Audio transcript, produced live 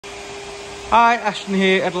Hi, Ashton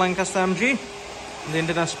here at Lancaster MG, the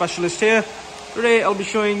internet specialist here. Today I'll be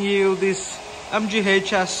showing you this MG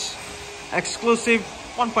HS exclusive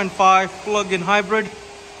 1.5 plug-in hybrid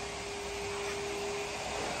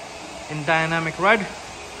in dynamic red.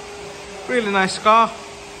 Really nice car,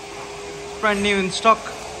 brand new in stock.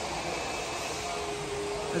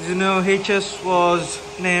 As you know, HS was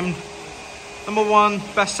named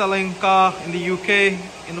 #1 best-selling car in the UK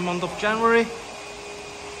in the month of January.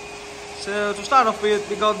 So to start off with,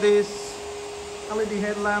 we got these LED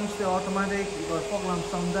headlamps, they're automatic. We got fog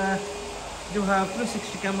lamps down there. You have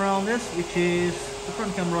 360 camera on this, which is the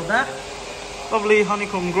front camera there. Lovely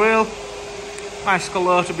honeycomb grille, nice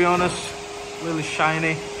color to be honest, really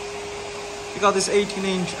shiny. We got this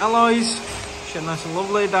 18-inch alloys, which are nice and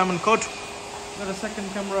lovely, diamond cut. Got a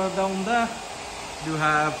second camera down there. You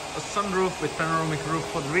have a sunroof with panoramic roof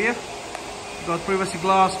for the rear. You got privacy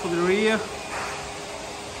glass for the rear.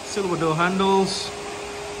 Silver door handles.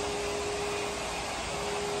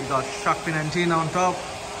 We got shark fin antenna on top.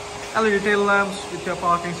 LED tail lamps with your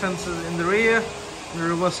parking sensors in the rear. The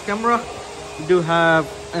reverse camera. We do have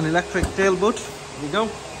an electric tail boot. There we go.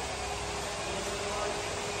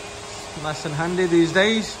 Nice and handy these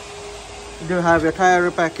days. You do have your tire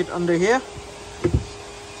repair kit under here.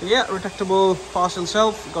 So yeah, retractable parcel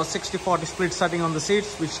shelf. You got 60-40 split setting on the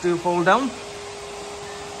seats, which do fold down.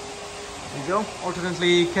 There you go.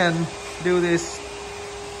 Alternately, you can do this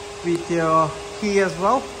with your key as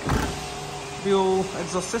well. Dual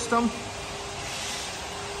exhaust system.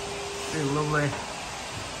 Really lovely.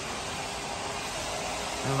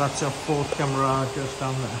 And that's your fourth camera just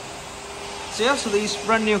down there. So yeah, so this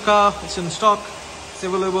brand new car, it's in stock. It's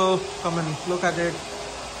available. Come and look at it.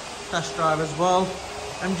 Test drive as well.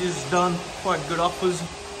 MG's done quite good offers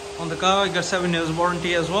on the car. You got 7 years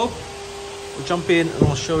warranty as well. We'll jump in and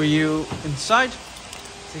I'll show you inside.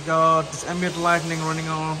 So you got this ambient lighting running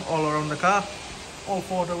all around the car. All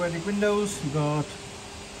 4 automatic windows. You got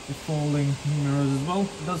the folding mirrors as well.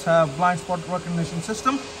 It does have blind spot recognition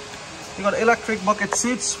system. You got electric bucket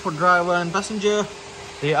seats for driver and passenger.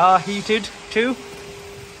 They are heated too.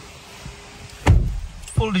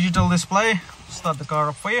 Full digital display. Start the car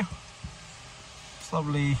up for you. It's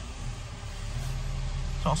lovely.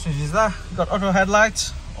 Sausage is there. You got auto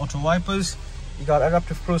headlights, auto wipers. You got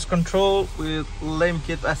adaptive cruise control with lane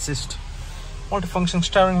keep assist. Multifunction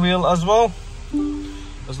steering wheel as well.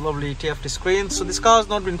 There's lovely TFT screen. So this car has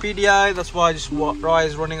not been PDI, that's why this raw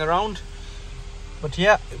is running around. But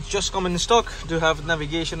yeah, it's just come in stock. Do have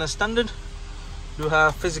navigation as standard. Do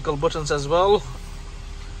have physical buttons as well.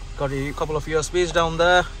 Got a couple of USBs down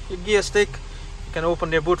there. Your gear stick. You can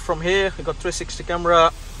open your boot from here. You got 360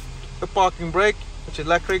 camera, a parking brake, which is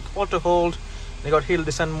electric, auto hold. You got hill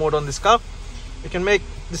descent mode on this car. You can make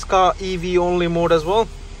this car EV only mode as well.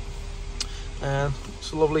 And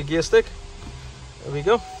it's a lovely gear stick. There we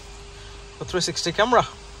go. A 360 camera.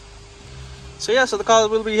 So yeah, so the car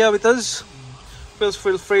will be here with us. Please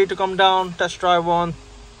feel free to come down, test drive one.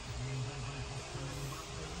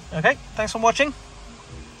 Okay, thanks for watching.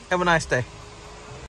 Have a nice day.